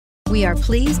We are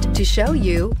pleased to show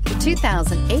you the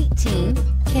 2018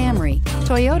 Camry.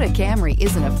 Toyota Camry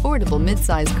is an affordable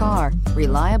midsize car,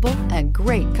 reliable and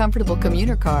great comfortable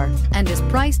commuter car, and is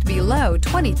priced below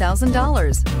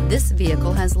 $20,000. This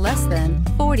vehicle has less than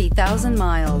 40,000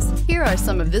 miles. Here are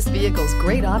some of this vehicle's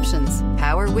great options: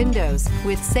 power windows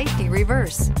with safety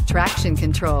reverse, traction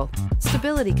control,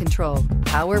 stability control,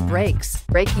 power brakes,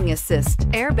 braking assist,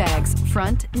 airbags,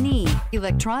 front knee,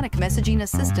 electronic messaging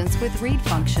assistance with read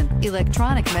function,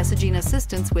 electronic messaging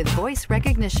assistance with voice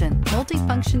recognition,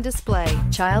 multifunction display,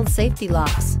 child safety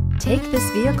locks. Take this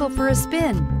vehicle for a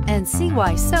spin and see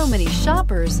why so many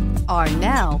shoppers are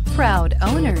now proud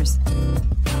owners.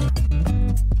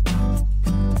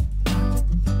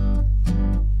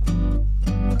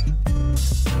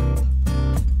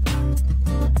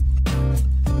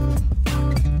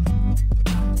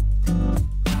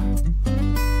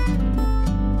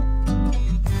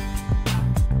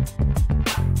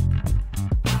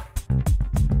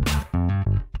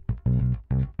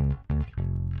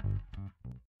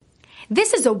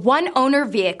 This is a one-owner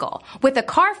vehicle with a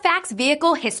Carfax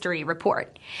Vehicle History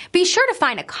Report. Be sure to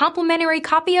find a complimentary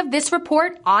copy of this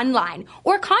report online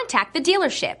or contact the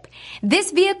dealership.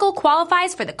 This vehicle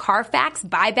qualifies for the Carfax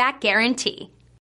Buyback Guarantee.